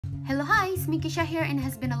Hello, hi, it's Mikisha here, and it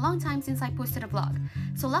has been a long time since I posted a vlog.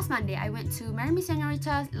 So last Monday, I went to Me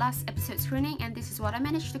Señorita Last Eps screening, and this is what I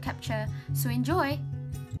managed to capture. So enjoy!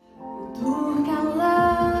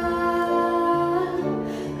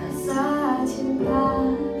 Rasa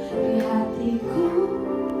cinta di hatiku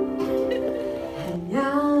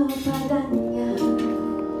hanya padanya,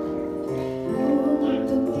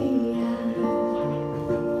 untuk dia.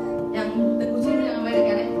 Yang terkucing jangan main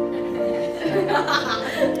kan?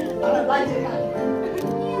 Alat baca kan?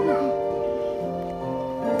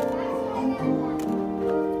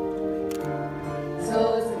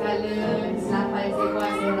 So segala kesilapan saya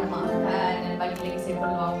buat, saya nak maafkan, dan bagi lagi saya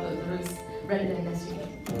peluang untuk terus berada dalam industri.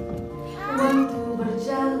 Waktu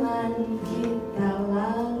berjalan kita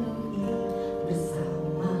lalui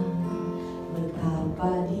bersama,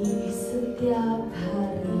 betapa di setiap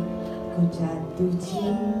hari ku jatuh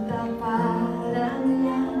cinta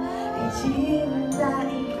padanya,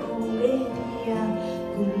 dicintai oleh dia,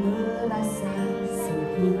 ku merasa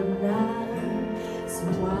sempurna.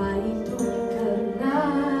 Semua itu karena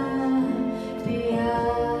dia.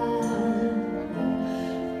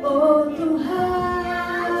 Oh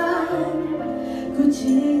Tuhan, ku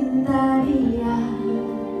cinta dia,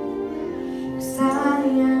 ku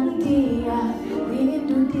sayang dia,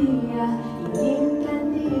 rindu dia,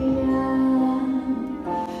 inginkan dia.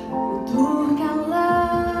 Butuhkanlah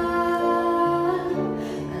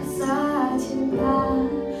rasa cinta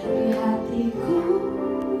di hatiku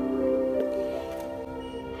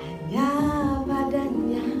hanya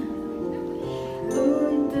padanya,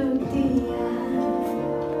 untuk dia.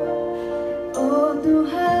 Oh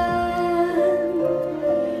Tuhan,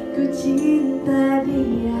 ku cinta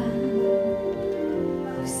dia,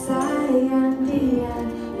 ku sayang dia,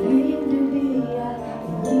 rindu dia,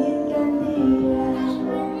 inginkan dia.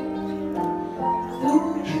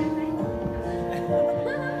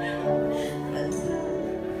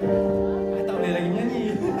 Saya tak boleh lagi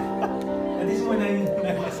nyanyi. Nanti semua nyanyi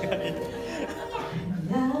sekali.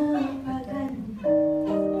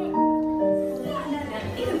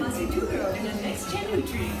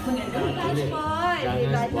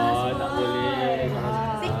 Jangan spot, tak boleh.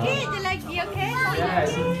 Sikit je lagi, okay? Ya,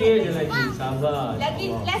 sikit je lagi, sabar. Lagi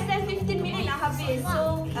less than 15 minit nak habis.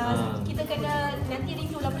 So, kita kena nanti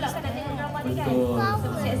rindulah pula kan nak tengok drama ni kan. Betul. So,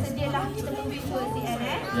 siap-sedialah kita moving towards the end,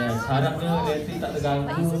 Yes, harapnya Leti tak terganggu.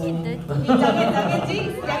 Jangan,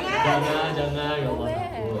 Jis. Jangan. Ya Allah.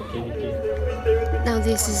 Okay. Now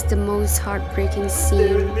this is the most heartbreaking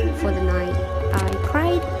scene for the night. I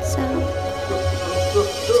cried, so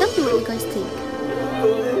tell me what you guys think.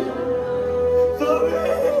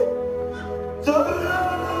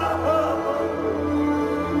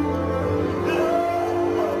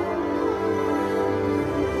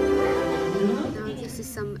 Now this is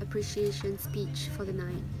some appreciation speech for the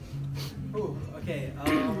night. Ooh, okay.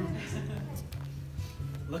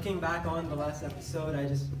 Looking back on the last episode, I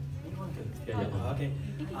just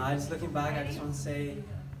looking back, I just want to say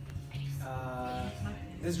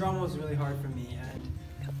this drama was really hard for me, and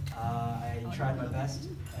I tried my best.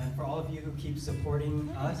 And for all of you who keep supporting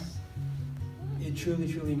us, it truly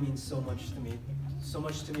means so much to me. So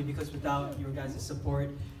much to me, because without your guys' support,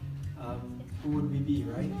 who would we be,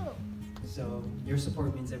 right? So your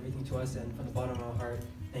support means everything to us, and from the bottom of our heart,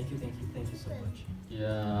 thank you so much.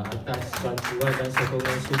 Ya, atas bantuan dan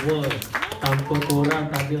sokongan semua. Tanpa korang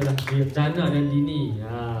tak adalah Janna dan Dini.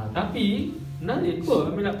 Tapi menarik kot,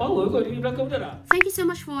 ambil nak power kot Dini belakang, betul tak? Thank you so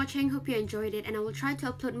much for watching. Hope you enjoyed it, and I will try to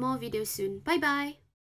upload more videos soon. Bye bye.